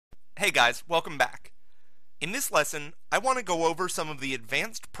Hey guys, welcome back. In this lesson, I want to go over some of the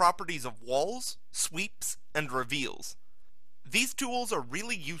advanced properties of walls, sweeps, and reveals. These tools are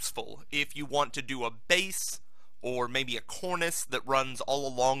really useful if you want to do a base, or maybe a cornice that runs all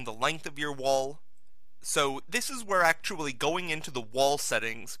along the length of your wall. So this is where actually going into the wall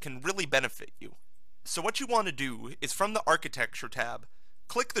settings can really benefit you. So what you want to do is from the Architecture tab,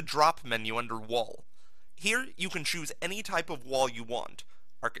 click the drop menu under Wall. Here you can choose any type of wall you want.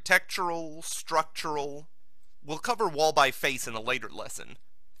 Architectural, structural. We'll cover wall by face in a later lesson.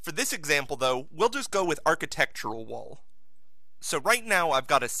 For this example though, we'll just go with architectural wall. So right now I've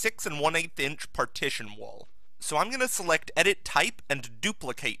got a 6 1/8 inch partition wall. So I'm going to select Edit Type and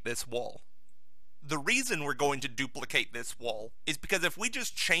duplicate this wall. The reason we're going to duplicate this wall is because if we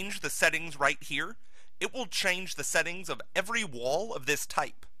just change the settings right here, it will change the settings of every wall of this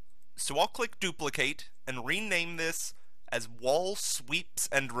type. So I'll click Duplicate and rename this as Wall, Sweeps,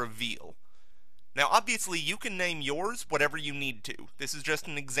 and Reveal. Now obviously you can name yours whatever you need to, this is just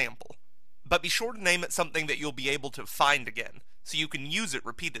an example. But be sure to name it something that you'll be able to find again, so you can use it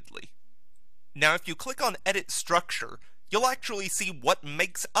repeatedly. Now if you click on Edit Structure, you'll actually see what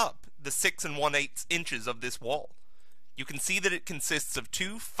makes up the 6 1/8 inches of this wall. You can see that it consists of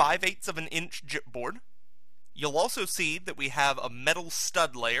two 5/8 of an inch gypboard. You'll also see that we have a metal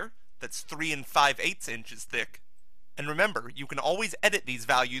stud layer that's 3 5/8 inches thick. And remember, you can always edit these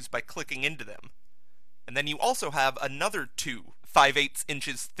values by clicking into them. And then you also have another two 5/8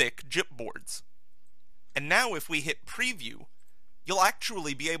 inches thick gypboards. And now if we hit Preview, you'll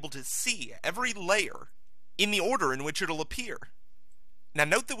actually be able to see every layer in the order in which it'll appear. Now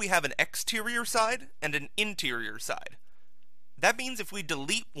note that we have an exterior side and an interior side. That means if we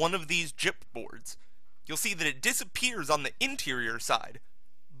delete one of these gypboards, you'll see that it disappears on the interior side,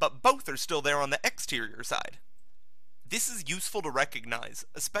 but both are still there on the exterior side. This is useful to recognize,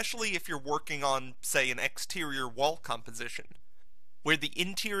 especially if you're working on, say, an exterior wall composition, where the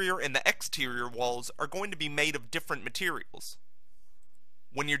interior and the exterior walls are going to be made of different materials.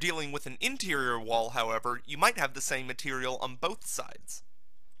 When you're dealing with an interior wall, however, you might have the same material on both sides.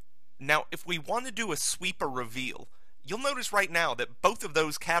 Now, if we want to do a sweep or reveal, you'll notice right now that both of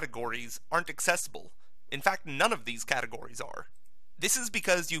those categories aren't accessible. In fact, none of these categories are. This is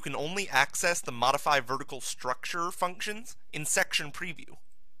because you can only access the Modify Vertical Structure functions in Section Preview.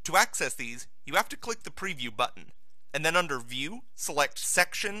 To access these, you have to click the Preview button, and then under View, select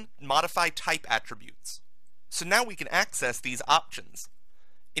Section Modify Type Attributes. So now we can access these options.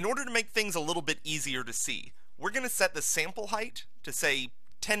 In order to make things a little bit easier to see, we're going to set the sample height to, say,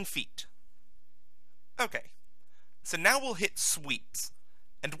 10 feet. Okay, so now we'll hit Sweeps,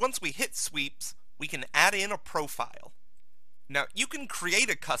 and once we hit Sweeps, we can add in a profile. Now, you can create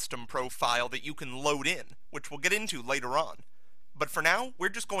a custom profile that you can load in, which we'll get into later on, but for now, we're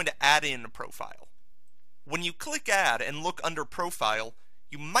just going to add in a profile. When you click Add and look under Profile,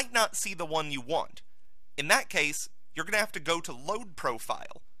 you might not see the one you want. In that case, you're going to have to go to Load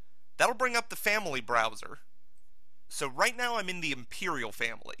Profile. That'll bring up the family browser. So right now I'm in the Imperial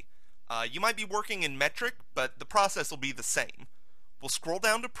family. You might be working in Metric, but the process will be the same. We'll scroll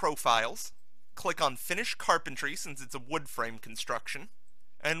down to Profiles, click on Finish Carpentry since it's a wood frame construction,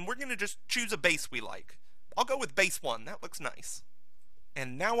 and we're going to just choose a base we like. I'll go with base 1, that looks nice.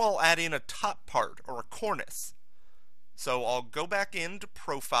 And now I'll add in a top part, or a cornice. So I'll go back into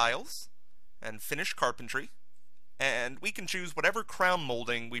Profiles, and Finish Carpentry, and we can choose whatever crown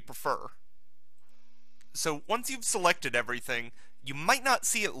molding we prefer. So once you've selected everything, you might not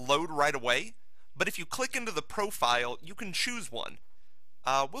see it load right away, but if you click into the profile, you can choose one.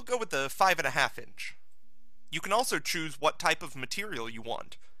 We'll go with the 5.5 inch. You can also choose what type of material you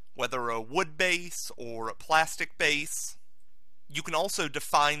want, whether a wood base or a plastic base. You can also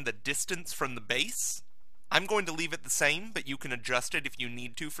define the distance from the base. I'm going to leave it the same, but you can adjust it if you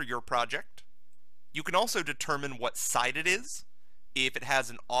need to for your project. You can also determine what side it is, if it has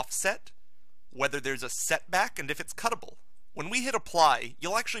an offset, whether there's a setback, and if it's cuttable. When we hit Apply,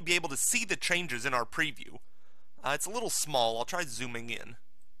 you'll actually be able to see the changes in our preview. It's a little small, I'll try zooming in.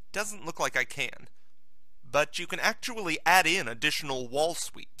 Doesn't look like I can. But you can actually add in additional wall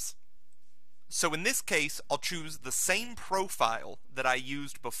sweeps. So in this case, I'll choose the same profile that I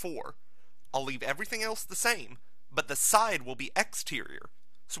used before. I'll leave everything else the same, but the side will be exterior.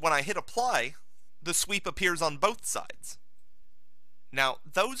 So when I hit Apply, the sweep appears on both sides. Now,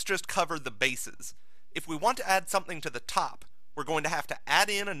 those just cover the bases. If we want to add something to the top, we're going to have to add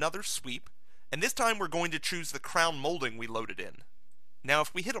in another sweep, and this time we're going to choose the crown molding we loaded in. Now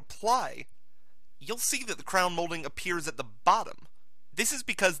if we hit Apply, you'll see that the crown molding appears at the bottom. This is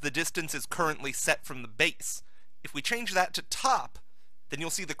because the distance is currently set from the base. If we change that to top, then you'll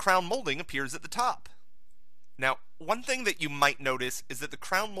see the crown molding appears at the top. Now, one thing that you might notice is that the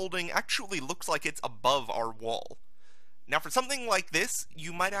crown molding actually looks like it's above our wall. Now for something like this,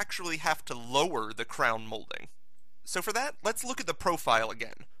 you might actually have to lower the crown molding. So for that, let's look at the profile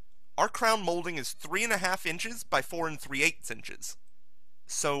again. Our crown molding is 3.5 inches by 4 3/8 inches.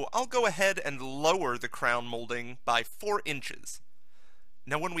 So I'll go ahead and lower the crown molding by 4 inches.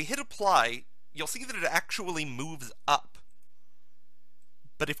 Now when we hit apply, you'll see that it actually moves up.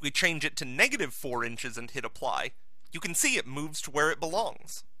 But if we change it to -4 inches and hit apply, you can see it moves to where it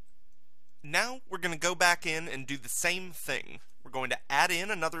belongs. Now we're going to go back in and do the same thing. We're going to add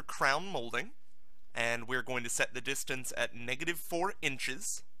in another crown molding, and we're going to set the distance at -4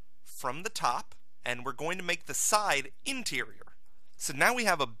 inches from the top, and we're going to make the side interior. So now we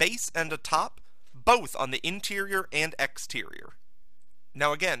have a base and a top, both on the interior and exterior.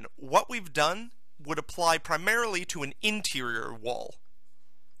 Now again, what we've done would apply primarily to an interior wall.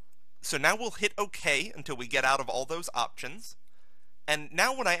 So now we'll hit OK until we get out of all those options. And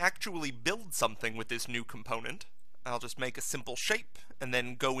now when I actually build something with this new component, I'll just make a simple shape and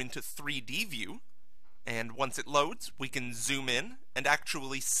then go into 3D view. And once it loads, we can zoom in and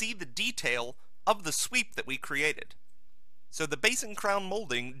actually see the detail of the sweep that we created. So the base and crown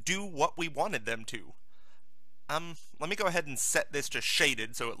molding do what we wanted them to. Let me go ahead and set this to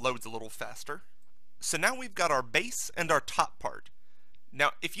shaded so it loads a little faster. So now we've got our base and our top part.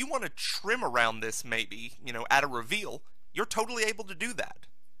 Now, if you want to trim around this maybe, add a reveal, you're totally able to do that.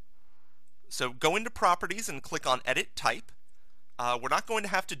 So go into Properties and click on Edit Type. We're not going to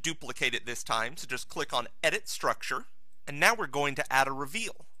have to duplicate it this time, so just click on Edit Structure, and now we're going to add a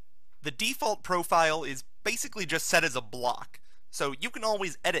reveal. The default profile is basically just set as a block, so you can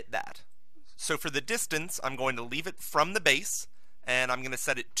always edit that. So for the distance, I'm going to leave it from the base, and I'm going to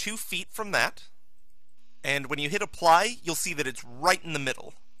set it 2 feet from that. And when you hit apply, you'll see that it's right in the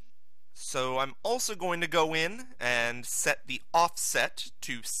middle. So I'm also going to go in and set the offset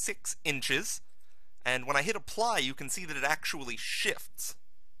to 6 inches. And when I hit apply, you can see that it actually shifts.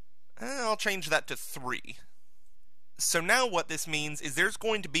 I'll change that to 3. So now what this means is there's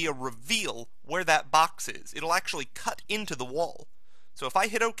going to be a reveal where that box is. It'll actually cut into the wall. So if I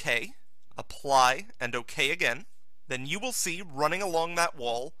hit OK, apply, and OK again, then you will see running along that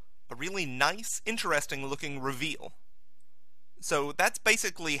wall a really nice, interesting looking reveal. So that's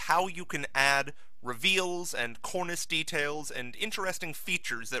basically how you can add reveals and cornice details and interesting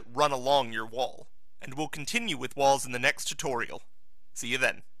features that run along your wall. And we'll continue with walls in the next tutorial. See you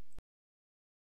then.